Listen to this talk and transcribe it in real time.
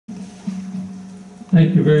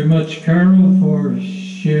Thank you very much, Carol, for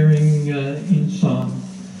sharing in song.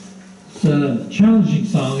 It's a challenging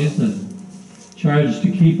song, isn't it? Charge to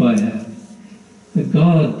keep I have, the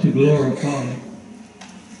God to glorify,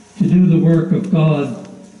 to do the work of God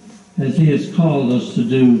as He has called us to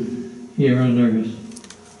do here on earth.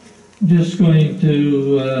 I'm just going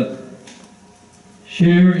to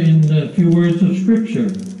share in a few words of Scripture.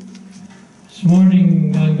 This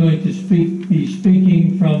morning I'm going to be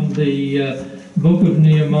speaking from the book of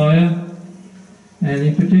Nehemiah, and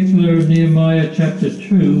in particular Nehemiah chapter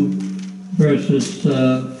 2, verses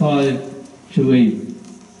 5 to 8.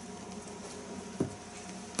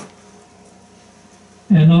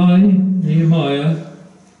 And I, Nehemiah,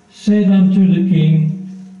 said unto the king,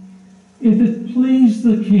 If it please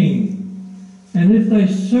the king, and if thy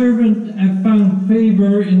servant have found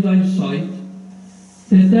favour in thy sight,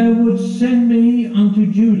 that thou wouldst send me unto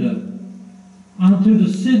Judah, unto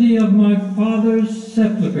the city of my father's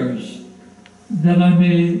sepulchres, that I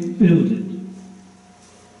may build it.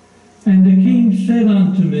 And the king said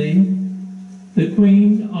unto me, the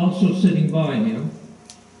queen also sitting by him,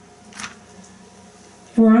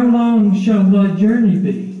 For how long shall thy journey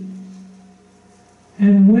be?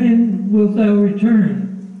 And when wilt thou return?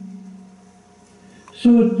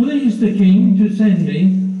 So it pleased the king to send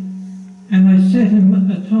me, and I set him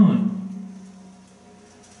a time.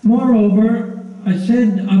 Moreover, I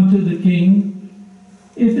said unto the king,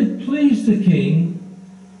 If it please the king,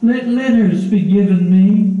 let letters be given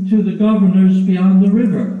me to the governors beyond the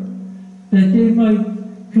river, that they might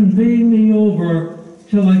convey me over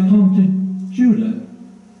till I come to Judah.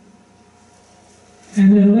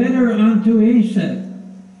 And a letter unto Asaph,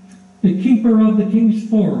 the keeper of the king's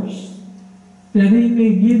forest, that he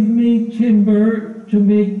may give me timber to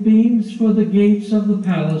make beams for the gates of the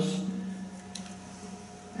palace,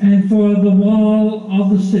 and for the wall of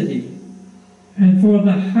the city, and for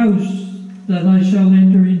the house that I shall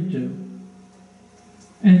enter into.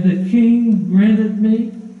 And the king granted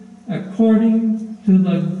me according to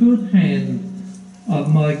the good hand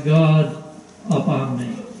of my God upon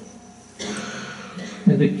me.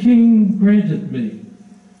 And the king granted me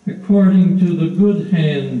according to the good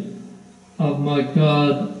hand of my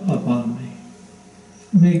God upon me.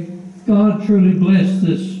 May God truly bless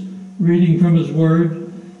this reading from His Word,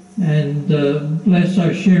 and bless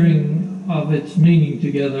our sharing of its meaning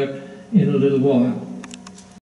together in a little while.